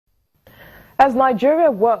As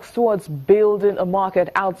Nigeria works towards building a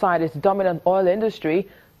market outside its dominant oil industry,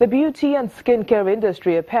 the beauty and skincare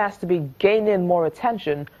industry appears to be gaining more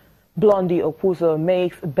attention. Blondie Okuzo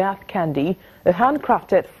makes Bath Candy, a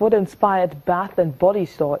handcrafted food-inspired bath and body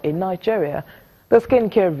store in Nigeria. The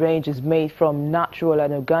skincare range is made from natural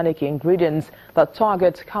and organic ingredients that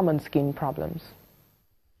target common skin problems.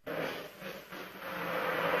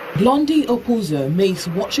 Blondie Okuzo makes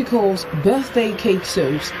what she calls birthday cake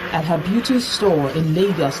soaps at her beauty store in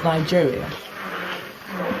Lagos, Nigeria.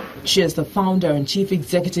 She is the founder and chief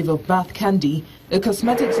executive of Bath Candy, a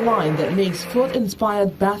cosmetics line that makes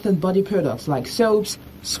food-inspired bath and body products like soaps,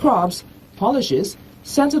 scrubs, polishes,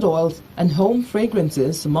 scented oils, and home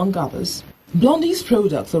fragrances, among others. Blondie's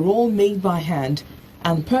products are all made by hand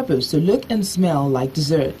and purpose to look and smell like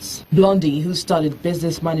desserts. Blondie, who studied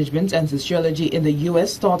business management and sociology in the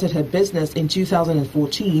US, started her business in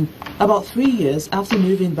 2014, about 3 years after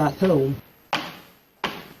moving back home.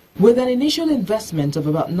 With an initial investment of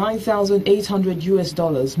about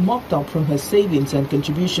 $9,800 mopped up from her savings and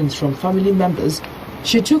contributions from family members,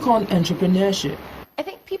 she took on entrepreneurship. I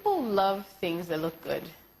think people love things that look good.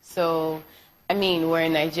 So, I mean, we're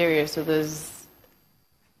in Nigeria, so there's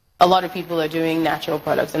a lot of people are doing natural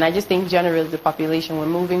products. And I just think generally the population, we're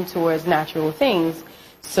moving towards natural things.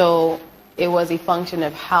 So it was a function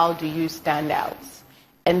of how do you stand out?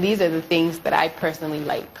 And these are the things that I personally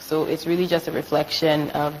like. So it's really just a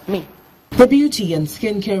reflection of me. The beauty and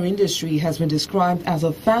skincare industry has been described as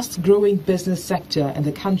a fast-growing business sector in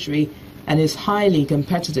the country and is highly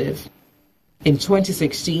competitive. In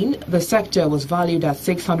 2016, the sector was valued at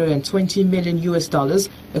 $620 million,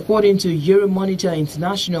 according to Euromonitor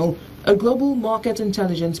International, a global market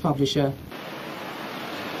intelligence publisher.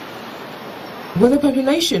 With a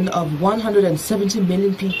population of 170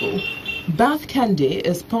 million people, Bath Candy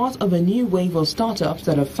is part of a new wave of startups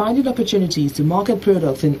that are finding opportunities to market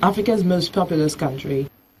products in Africa's most populous country.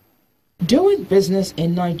 Doing business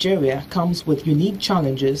in Nigeria comes with unique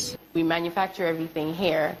challenges. We manufacture everything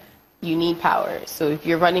here. You need power. So if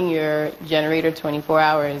you're running your generator 24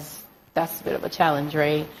 hours, that's a bit of a challenge,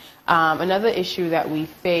 right? Another issue that we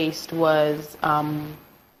faced was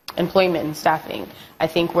employment and staffing. I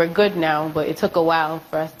think we're good now, but it took a while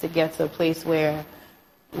for us to get to a place where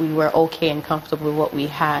we were okay and comfortable with what we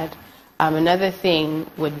had. Another thing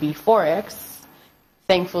would be Forex.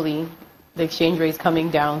 Thankfully, the exchange rate is coming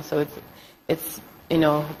down, so it's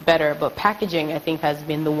better. But packaging, I think, has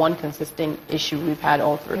been the one consistent issue we've had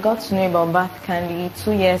all through. I got to know about Bath Candy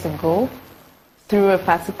 2 years ago through a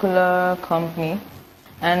particular company.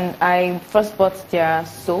 And I first bought their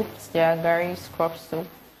soaps, their Gary scrub soap.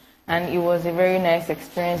 And it was a very nice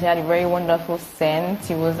experience. It had a very wonderful scent.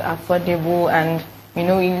 It was affordable and,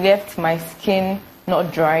 it left my skin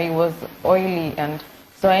not dry. It was oily. And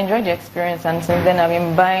so I enjoyed the experience. And since then, I've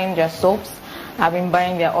been buying their soaps. I've been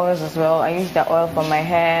buying their oils as well. I use their oil for my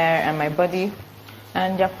hair and my body.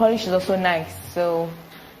 And their polish is also nice. So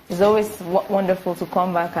it's always wonderful to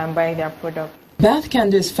come back and buy their product. Bath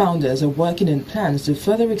Candy's founders are working on plans to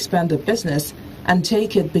further expand the business and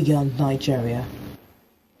take it beyond Nigeria.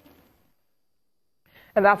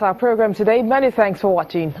 And that's our program today. Many thanks for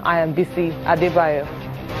watching. I am Bisi Adebayo.